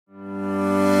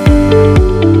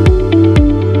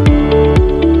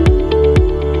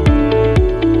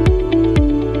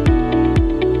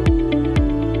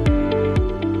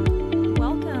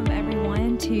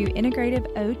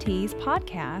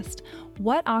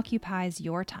What occupies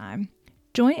your time?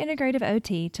 Join Integrative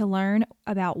OT to learn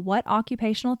about what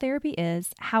occupational therapy is,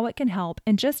 how it can help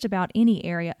in just about any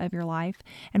area of your life,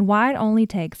 and why it only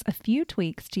takes a few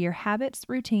tweaks to your habits,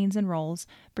 routines, and roles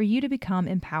for you to become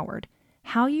empowered.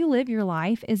 How you live your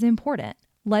life is important.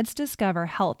 Let's discover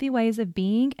healthy ways of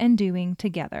being and doing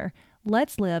together.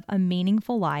 Let's live a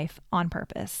meaningful life on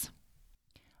purpose.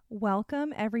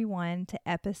 Welcome, everyone, to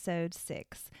episode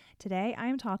 6. Today, I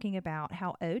am talking about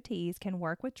how OTs can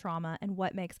work with trauma and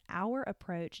what makes our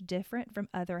approach different from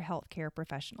other healthcare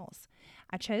professionals.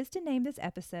 I chose to name this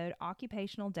episode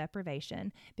Occupational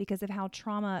Deprivation because of how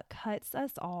trauma cuts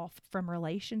us off from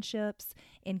relationships,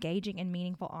 engaging in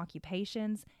meaningful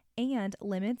occupations, and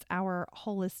limits our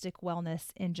holistic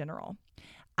wellness in general.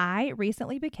 I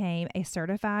recently became a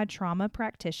certified trauma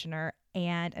practitioner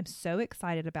and I'm so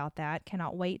excited about that.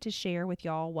 Cannot wait to share with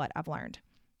y'all what I've learned.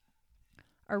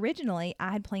 Originally,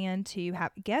 I had planned to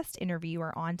have a guest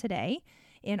interviewer on today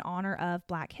in honor of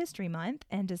Black History Month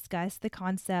and discuss the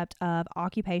concept of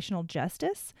occupational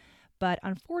justice, but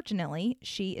unfortunately,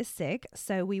 she is sick,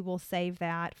 so we will save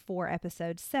that for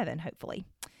episode 7, hopefully.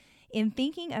 In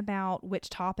thinking about which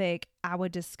topic I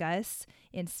would discuss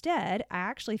instead, I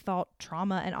actually thought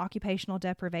trauma and occupational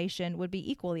deprivation would be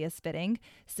equally as fitting,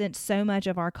 since so much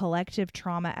of our collective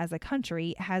trauma as a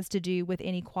country has to do with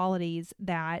inequalities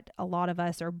that a lot of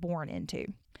us are born into.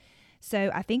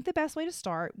 So I think the best way to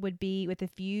start would be with a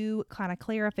few kind of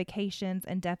clarifications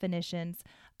and definitions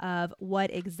of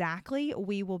what exactly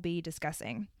we will be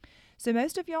discussing. So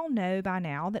most of y'all know by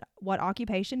now that what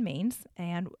occupation means,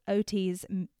 and OTs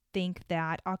think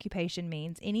that occupation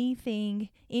means any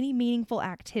meaningful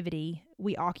activity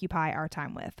we occupy our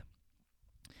time with.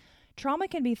 Trauma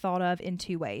can be thought of in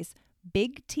two ways: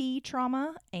 big T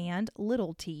trauma and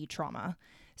little t trauma.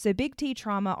 So big T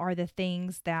trauma are the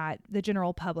things that the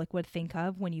general public would think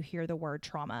of when you hear the word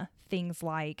trauma. Things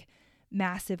like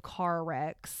massive car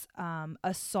wrecks,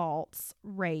 assaults,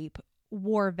 rape,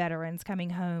 war veterans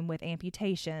coming home with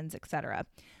amputations, etc.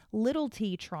 Little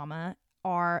t trauma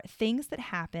are things that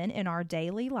happen in our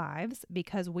daily lives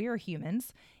because we're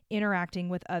humans interacting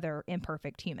with other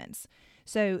imperfect humans.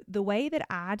 So the way that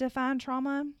I define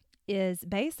trauma is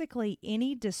basically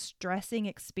any distressing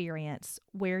experience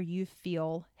where you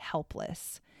feel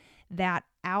helpless. That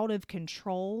out of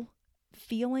control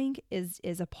feeling is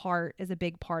a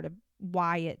big part of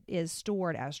why it is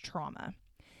stored as trauma.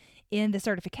 In the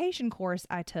certification course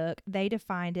I took, they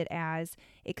defined it as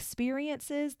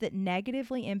experiences that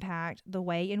negatively impact the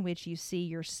way in which you see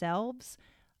yourselves,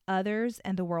 others,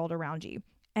 and the world around you.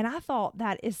 And I thought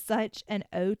that is such an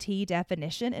OT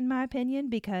definition, in my opinion,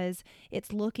 because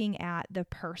it's looking at the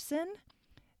person,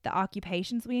 the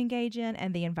occupations we engage in,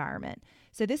 and the environment.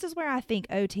 So this is where I think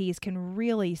OTs can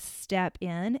really step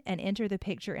in and enter the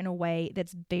picture in a way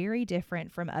that's very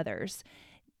different from others.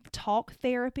 Talk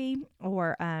therapy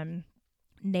or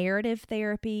narrative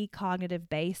therapy,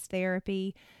 cognitive-based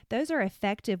therapy, those are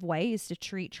effective ways to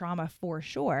treat trauma for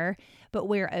sure. But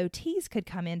where OTs could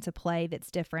come into play that's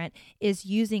different is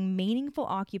using meaningful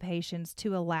occupations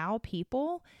to allow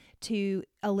people to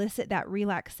elicit that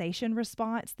relaxation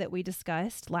response that we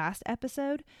discussed last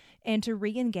episode and to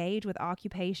re-engage with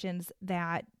occupations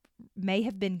that may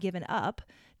have been given up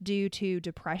due to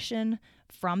depression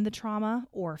from the trauma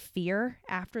or fear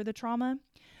after the trauma.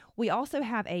 We also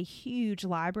have a huge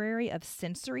library of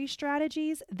sensory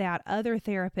strategies that other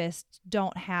therapists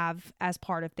don't have as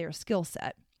part of their skill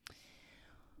set.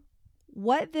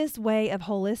 What this way of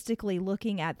holistically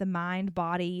looking at the mind,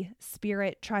 body,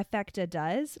 spirit trifecta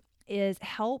does is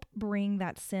help bring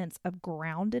that sense of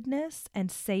groundedness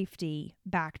and safety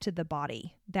back to the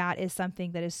body. That is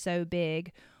something that is so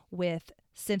big with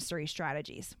sensory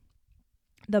strategies.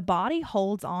 The body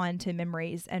holds on to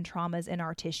memories and traumas in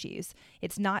our tissues.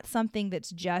 It's not something that's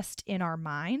just in our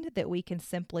mind that we can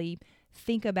simply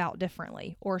think about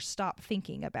differently or stop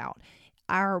thinking about.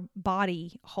 Our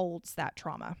body holds that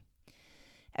trauma.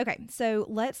 Okay, so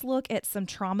let's look at some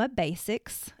trauma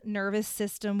basics, nervous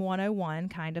system 101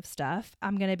 kind of stuff.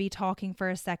 I'm going to be talking for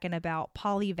a second about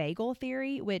polyvagal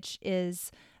theory, which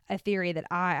is a theory that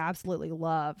I absolutely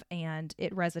love and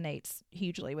it resonates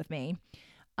hugely with me.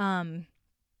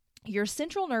 Your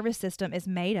central nervous system is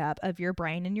made up of your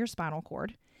brain and your spinal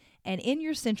cord. And in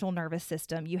your central nervous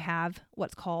system, you have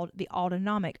what's called the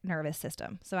autonomic nervous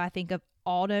system. So I think of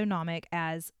autonomic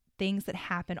as things that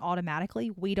happen automatically.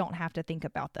 We don't have to think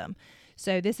about them.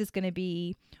 So this is going to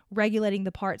be regulating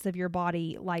the parts of your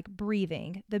body like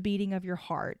breathing, the beating of your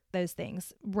heart, those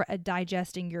things,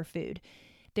 digesting your food.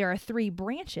 There are 3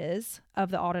 branches of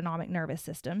the autonomic nervous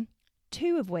system,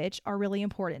 2 of which are really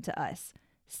important to us: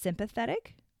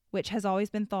 sympathetic, which has always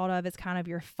been thought of as kind of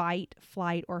your fight,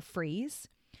 flight, or freeze,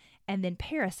 and then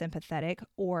parasympathetic,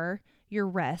 or your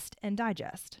rest and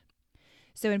digest.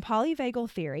 So in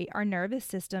polyvagal theory, our nervous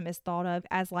system is thought of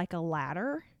as like a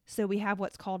ladder. So we have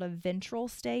what's called a ventral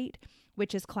state,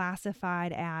 which is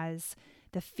classified as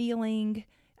the feeling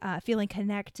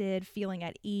connected, feeling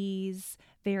at ease,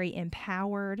 very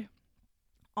empowered,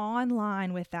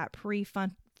 online with that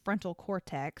prefrontal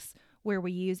cortex, where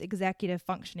we use executive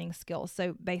functioning skills.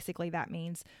 So basically that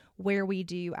means where we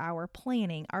do our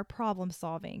planning, our problem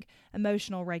solving,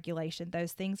 emotional regulation.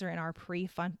 Those things are in our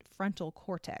prefrontal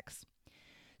cortex.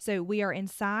 So we are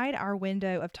inside our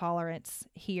window of tolerance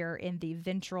here in the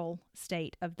ventral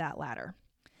state of that ladder.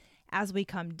 As we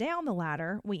come down the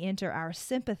ladder, we enter our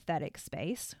sympathetic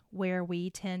space, where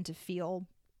we tend to feel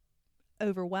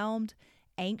overwhelmed,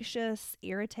 anxious,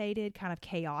 irritated, kind of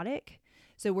chaotic.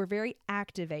 So we're very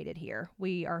activated here.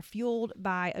 We are fueled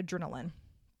by adrenaline.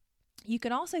 You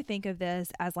can also think of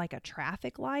this as like a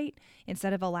traffic light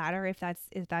instead of a ladder, if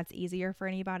that's easier for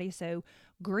anybody. So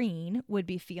green would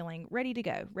be feeling ready to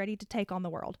go, ready to take on the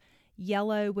world.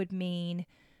 Yellow would mean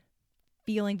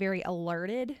feeling very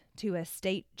alerted to a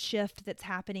state shift that's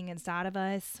happening inside of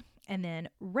us. And then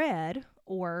red,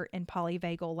 or in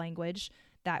polyvagal language,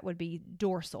 that would be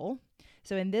dorsal.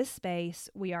 So in this space,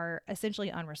 we are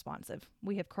essentially unresponsive.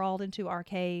 We have crawled into our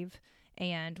cave,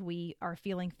 and we are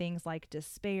feeling things like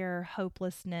despair,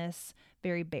 hopelessness,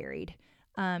 very buried.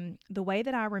 The way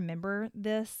that I remember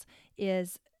this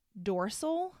is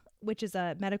dorsal, which is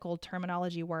a medical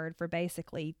terminology word for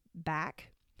basically back.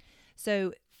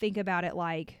 So think about it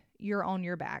like you're on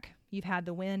your back. You've had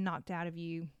the wind knocked out of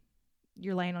you.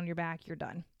 You're laying on your back. You're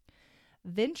done.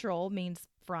 Ventral means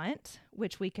front,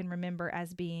 which we can remember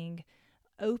as being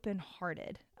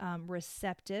open-hearted,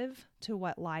 receptive to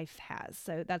what life has.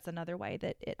 So that's another way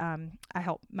that I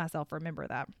help myself remember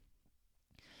that.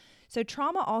 So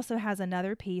trauma also has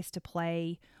another piece to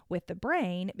play with the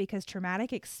brain, because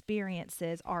traumatic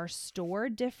experiences are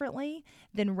stored differently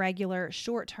than regular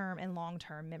short-term and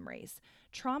long-term memories.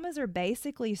 Traumas are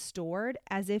basically stored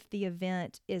as if the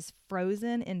event is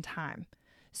frozen in time.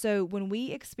 So when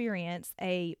we experience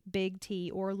a big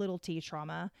T or little t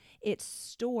trauma, it's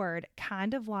stored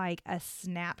kind of like a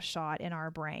snapshot in our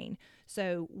brain.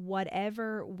 So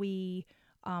whatever we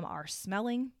are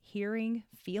smelling, hearing,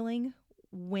 feeling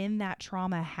when that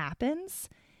trauma happens,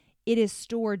 it is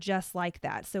stored just like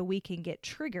that. So we can get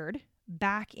triggered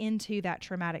back into that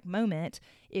traumatic moment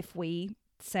if we,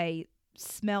 say,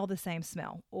 smell the same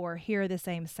smell or hear the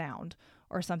same sound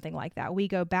or something like that. We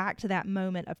go back to that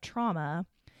moment of trauma,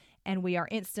 and we are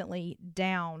instantly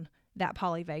down that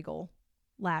polyvagal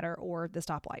ladder or the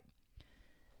stoplight.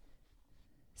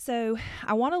 So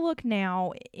I want to look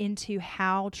now into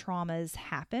how traumas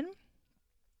happen.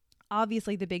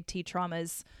 Obviously, the big T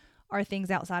traumas are things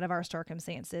outside of our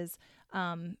circumstances.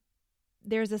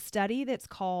 There's a study that's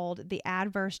called the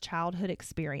Adverse Childhood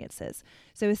Experiences.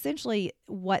 So essentially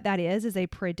what that is a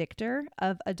predictor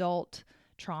of adult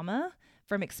trauma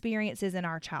from experiences in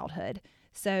our childhood.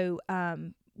 So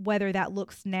whether that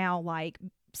looks now like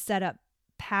set up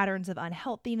patterns of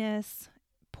unhealthiness,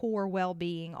 poor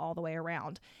well-being all the way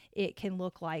around. It can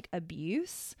look like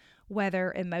abuse,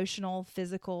 whether emotional,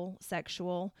 physical,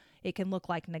 sexual. It can look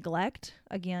like neglect,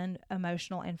 again,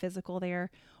 emotional and physical there,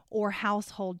 or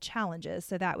household challenges.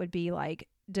 So that would be like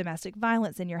domestic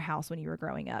violence in your house when you were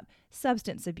growing up,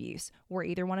 substance abuse, where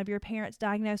either one of your parents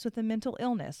diagnosed with a mental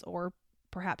illness or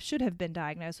perhaps should have been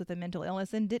diagnosed with a mental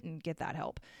illness and didn't get that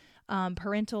help.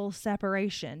 Parental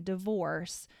separation,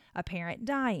 divorce, a parent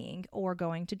dying or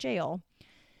going to jail.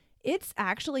 It's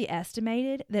actually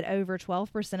estimated that over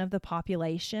 12% of the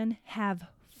population have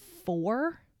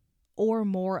 4 or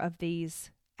more of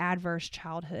these adverse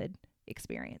childhood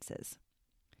experiences,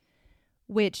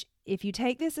 which if you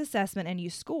take this assessment and you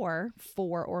score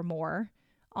 4 or more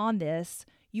on this,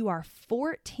 you are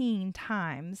 14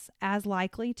 times as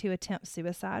likely to attempt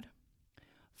suicide,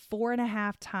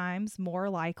 4.5 times more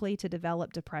likely to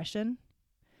develop depression,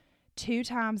 2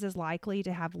 times as likely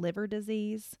to have liver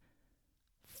disease,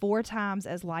 4 times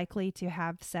as likely to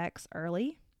have sex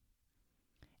early,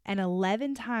 and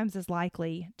 11 times as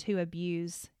likely to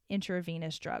abuse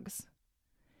intravenous drugs.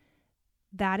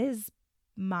 That is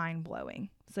mind-blowing.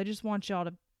 So I just want y'all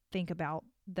to think about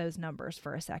those numbers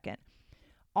for a second.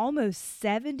 Almost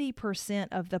 70%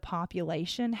 of the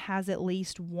population has at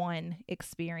least one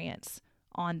experience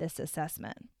on this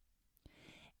assessment.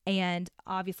 And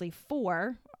obviously if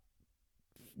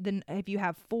you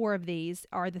have 4 of these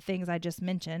are the things I just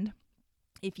mentioned.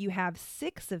 If you have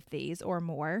 6 of these or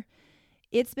more,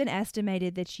 it's been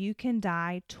estimated that you can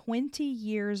die 20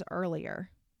 years earlier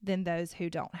than those who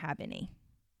don't have any.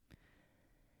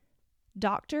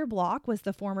 Dr. Block was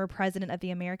the former president of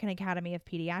the American Academy of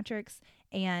Pediatrics,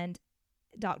 and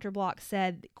Dr. Block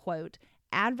said, quote,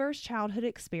 "Adverse childhood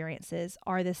experiences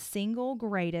are the single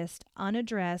greatest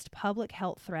unaddressed public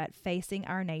health threat facing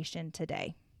our nation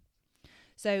today."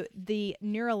 So the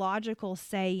neurological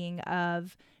saying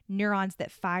of neurons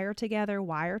that fire together,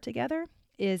 wire together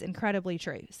is incredibly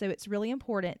true. So it's really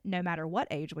important, no matter what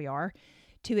age we are,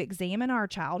 to examine our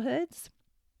childhoods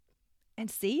and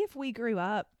see if we grew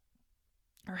up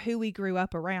or who we grew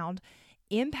up around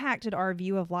impacted our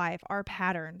view of life, our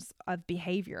patterns of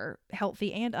behavior,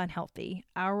 healthy and unhealthy,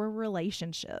 our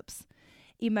relationships.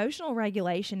 Emotional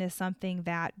regulation is something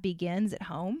that begins at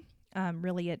home.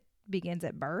 Really, it begins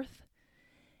at birth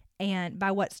and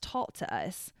by what's taught to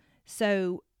us.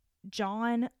 So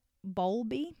John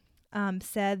Bowlby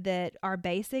said that our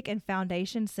basic and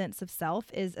foundation sense of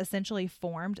self is essentially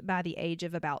formed by the age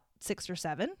of about 6 or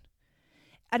 7.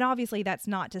 And obviously that's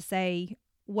not to say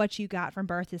what you got from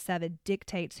birth to 7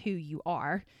 dictates who you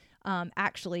are.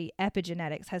 Actually,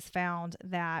 epigenetics has found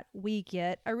that we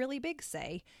get a really big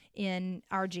say in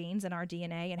our genes and our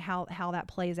DNA and how that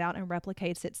plays out and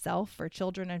replicates itself for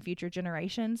children and future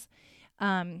generations.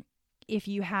 If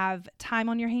you have time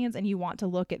on your hands and you want to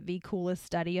look at the coolest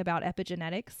study about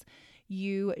epigenetics,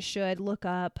 you should look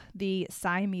up the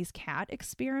Siamese cat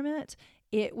experiment.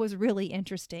 It was really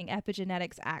interesting.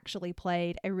 Epigenetics actually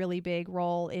played a really big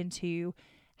role into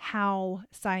how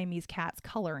Siamese cats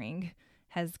coloring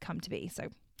has come to be. So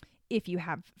if you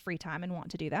have free time and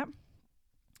want to do that.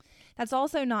 That's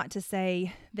also not to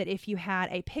say that if you had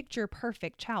a picture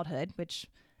perfect childhood, which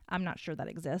I'm not sure that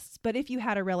exists, but if you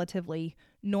had a relatively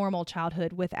normal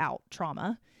childhood without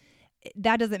trauma,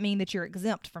 that doesn't mean that you're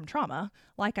exempt from trauma.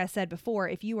 Like I said before,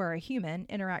 if you are a human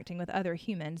interacting with other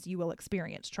humans, you will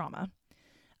experience trauma.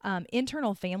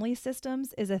 Internal family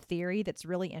systems is a theory that's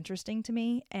really interesting to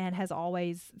me and has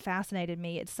always fascinated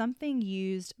me. It's something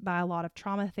used by a lot of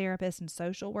trauma therapists and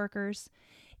social workers.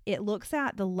 It looks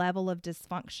at the level of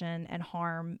dysfunction and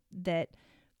harm that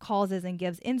causes and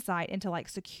gives insight into like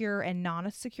secure and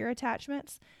non-secure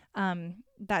attachments.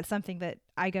 That's something that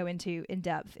I go into in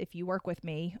depth if you work with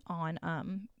me on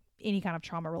any kind of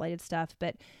trauma related stuff.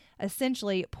 But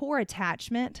essentially, poor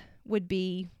attachment would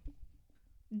be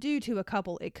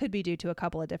it could be due to a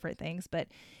couple of different things, but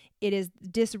it is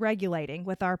dysregulating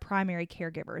with our primary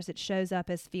caregivers. It shows up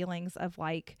as feelings of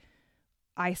like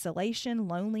isolation,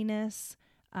 loneliness,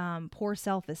 poor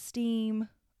self-esteem,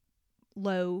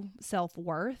 low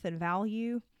self-worth and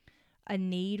value, a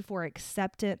need for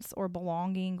acceptance or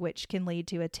belonging, which can lead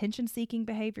to attention-seeking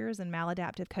behaviors and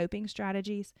maladaptive coping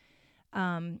strategies.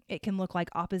 It can look like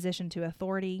opposition to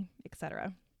authority,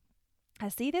 etc. I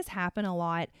see this happen a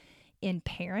lot in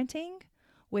parenting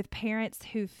with parents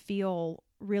who feel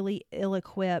really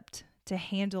ill-equipped to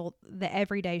handle the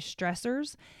everyday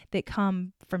stressors that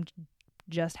come from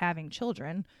just having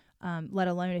children, let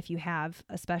alone if you have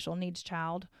a special needs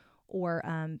child or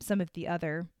some of the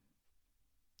other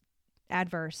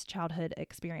adverse childhood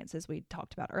experiences we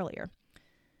talked about earlier.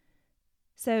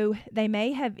 So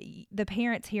the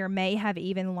parents here may have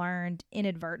even learned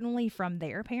inadvertently from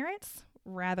their parents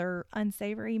rather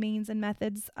unsavory means and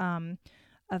methods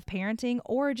of parenting,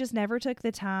 or just never took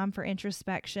the time for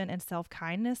introspection and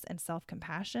self-kindness and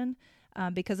self-compassion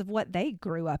because of what they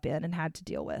grew up in and had to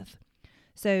deal with.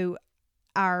 So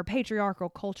our patriarchal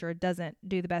culture doesn't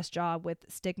do the best job with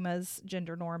stigmas,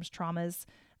 gender norms, traumas.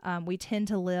 We tend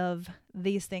to live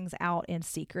these things out in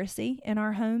secrecy in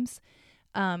our homes.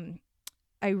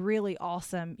 A really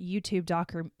awesome YouTube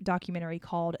documentary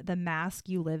called The Mask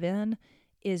You Live In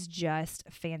is just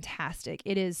fantastic.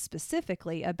 It is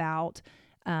specifically about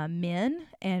men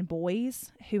and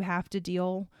boys who have to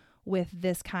deal with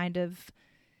this kind of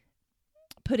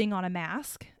putting on a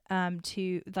mask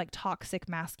to like toxic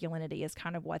masculinity is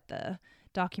kind of what the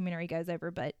documentary goes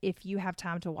over. But if you have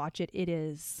time to watch it, it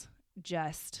is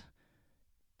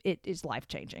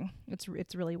life-changing.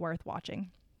 It's really worth watching.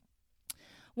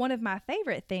 One of my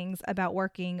favorite things about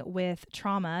working with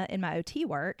trauma in my OT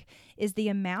work is the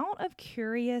amount of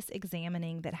curious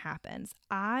examining that happens.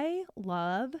 I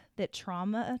love that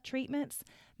trauma treatments'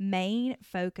 main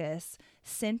focus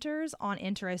centers on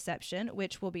interoception,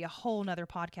 which will be a whole nother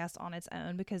podcast on its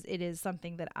own because it is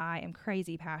something that I am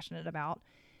crazy passionate about,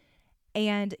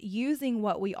 and using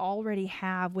what we already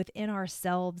have within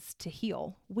ourselves to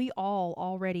heal. We all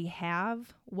already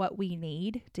have what we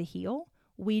need to heal.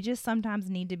 We just sometimes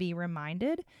need to be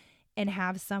reminded and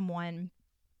have someone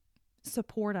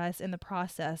support us in the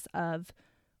process of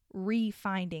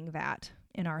refinding that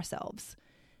in ourselves.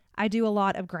 I do a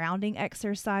lot of grounding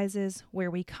exercises where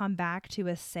we come back to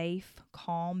a safe,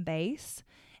 calm base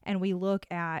and we look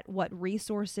at what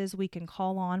resources we can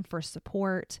call on for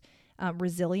support,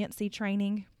 resiliency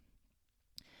training.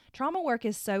 Trauma work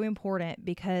is so important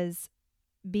because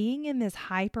being in this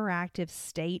hyperactive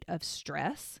state of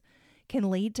stress can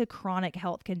lead to chronic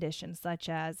health conditions such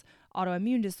as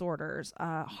autoimmune disorders,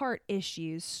 heart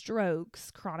issues,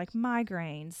 strokes, chronic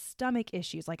migraines, stomach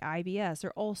issues like IBS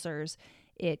or ulcers.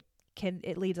 It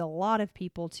leads a lot of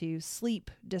people to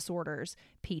sleep disorders,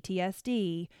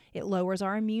 PTSD. It lowers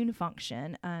our immune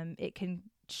function. It can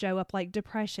show up like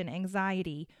depression,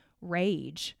 anxiety,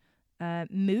 rage,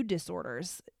 mood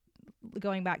disorders.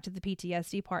 Going back to the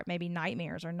PTSD part, maybe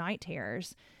nightmares or night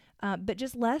terrors. But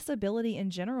just less ability in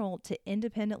general to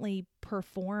independently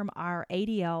perform our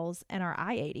ADLs and our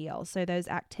IADLs. So those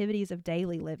activities of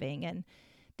daily living and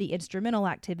the instrumental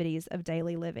activities of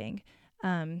daily living.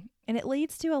 And it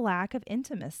leads to a lack of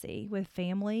intimacy with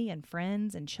family and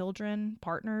friends and children,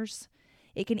 partners.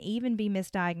 It can even be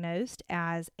misdiagnosed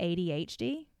as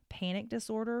ADHD, panic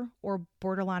disorder, or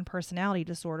borderline personality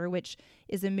disorder, which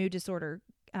is a mood disorder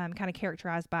kind of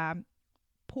characterized by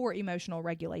poor emotional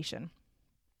regulation.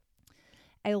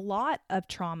 A lot of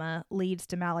trauma leads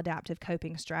to maladaptive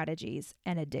coping strategies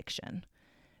and addiction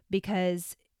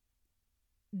because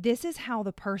this is how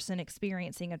the person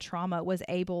experiencing a trauma was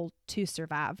able to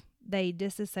survive. They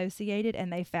disassociated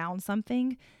and they found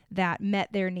something that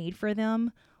met their need for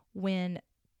them when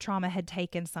trauma had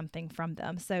taken something from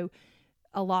them. So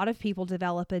a lot of people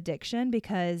develop addiction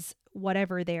because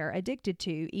whatever they're addicted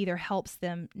to either helps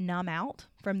them numb out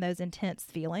from those intense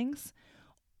feelings,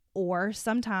 or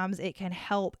sometimes it can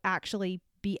help actually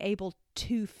be able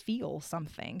to feel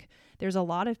something. There's a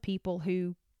lot of people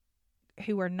who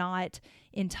are not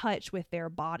in touch with their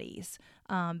bodies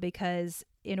because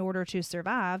in order to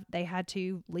survive, they had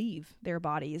to leave their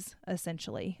bodies,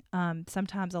 essentially.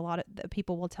 Sometimes a lot of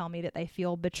people will tell me that they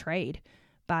feel betrayed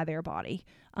by their body.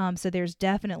 So there's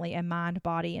definitely a mind,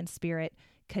 body, and spirit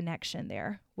connection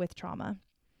there with trauma.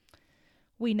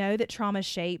 We know that trauma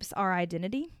shapes our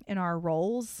identity and our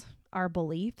roles, our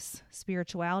beliefs,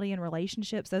 spirituality, and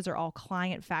relationships. Those are all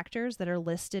client factors that are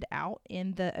listed out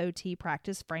in the OT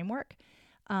practice framework,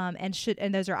 and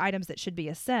those are items that should be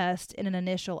assessed in an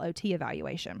initial OT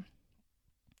evaluation.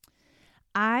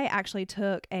 I actually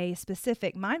took a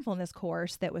specific mindfulness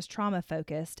course that was trauma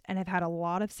focused and have had a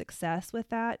lot of success with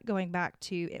that, going back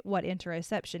to what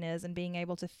interoception is and being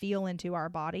able to feel into our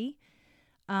body.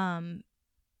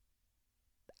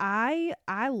 I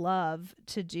love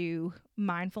to do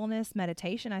mindfulness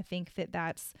meditation. I think that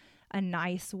that's a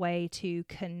nice way to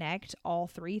connect all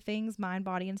three things, mind,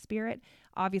 body, and spirit.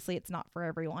 Obviously, it's not for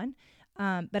everyone.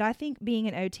 But I think being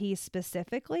an OT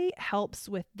specifically helps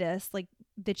with this, like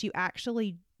that you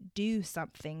actually do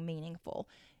something meaningful.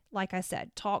 Like I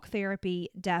said, talk therapy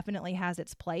definitely has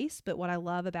its place. But what I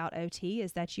love about OT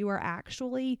is that you are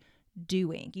actually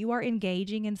doing. You are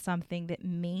engaging in something that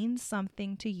means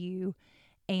something to you,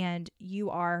 and you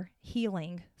are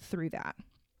healing through that.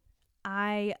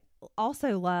 I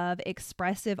also love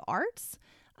expressive arts,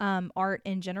 art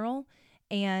in general.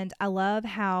 And I love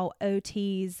how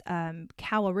OT's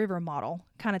Kawa River model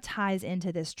kind of ties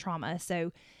into this trauma.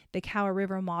 So the Kawa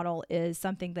River model is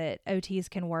something that OTs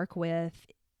can work with.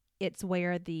 It's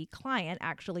where the client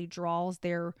actually draws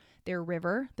their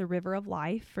river, the river of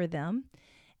life for them.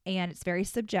 And it's very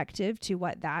subjective to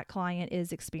what that client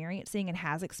is experiencing and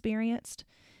has experienced.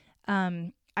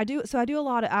 I also do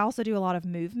a lot of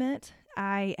movement.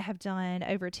 I have done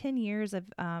over 10 years of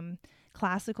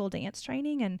classical dance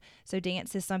training. And so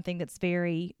dance is something that's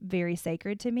very, very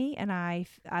sacred to me. And I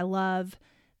love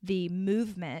the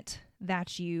movement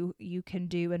that you can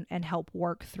do and help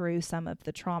work through some of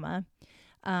the trauma.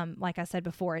 Like I said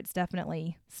before, it's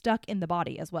definitely stuck in the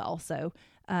body as well. So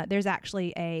there's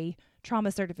actually a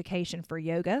trauma certification for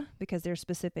yoga because there's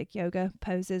specific yoga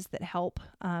poses that help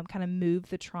kind of move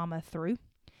the trauma through.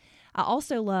 I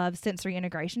also love sensory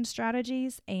integration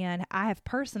strategies, and I have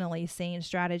personally seen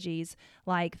strategies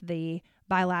like the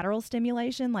bilateral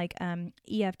stimulation, like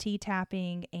EFT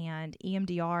tapping and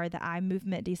EMDR, the eye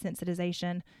movement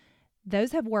desensitization.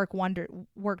 Those have worked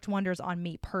wonders on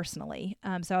me personally.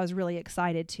 So I was really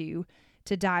excited to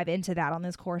dive into that on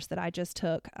this course that I just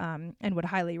took, and would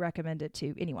highly recommend it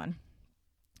to anyone.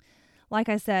 Like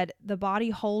I said, the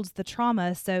body holds the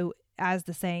trauma, so as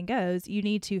the saying goes, you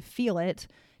need to feel it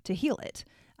to heal it.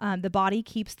 The Body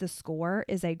Keeps the Score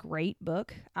is a great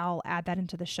book. I'll add that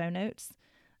into the show notes.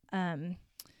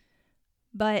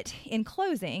 But in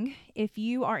closing, if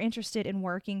you are interested in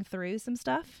working through some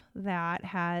stuff that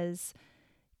has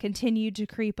continued to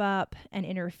creep up and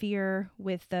interfere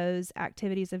with those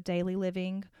activities of daily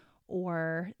living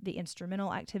or the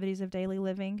instrumental activities of daily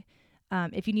living.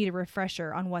 If you need a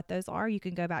refresher on what those are, you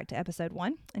can go back to episode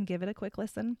 1 and give it a quick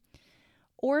listen.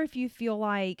 Or if you feel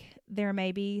like there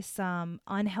may be some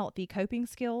unhealthy coping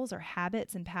skills or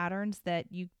habits and patterns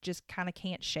that you just kind of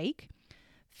can't shake,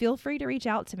 feel free to reach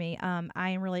out to me. I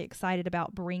am really excited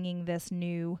about bringing this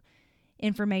new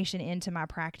information into my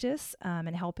practice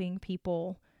and helping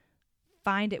people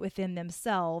find it within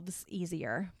themselves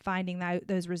easier, finding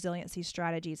those resiliency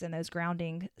strategies and those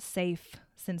grounding, safe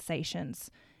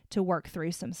sensations to work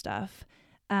through some stuff.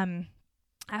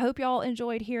 I hope y'all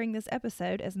enjoyed hearing this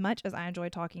episode as much as I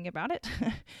enjoyed talking about it.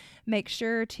 Make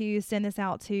sure to send this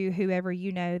out to whoever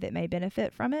you know that may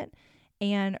benefit from it.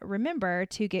 And remember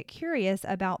to get curious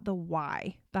about the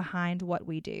why behind what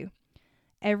we do.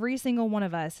 Every single one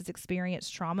of us has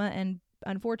experienced trauma and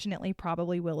unfortunately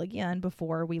probably will again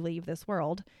before we leave this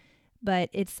world. But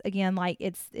it's again, like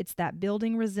it's that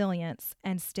building resilience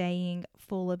and staying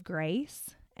full of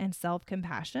grace and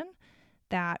self-compassion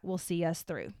that will see us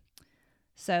through.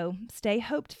 So stay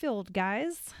hope-filled,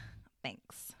 guys.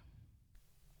 Thanks.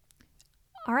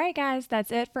 All right, guys,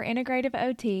 that's it for Integrative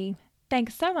OT.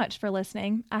 Thanks so much for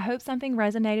listening. I hope something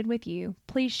resonated with you.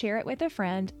 Please share it with a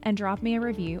friend and drop me a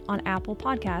review on Apple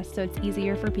Podcasts so it's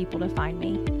easier for people to find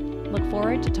me. Look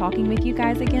forward to talking with you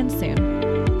guys again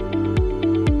soon.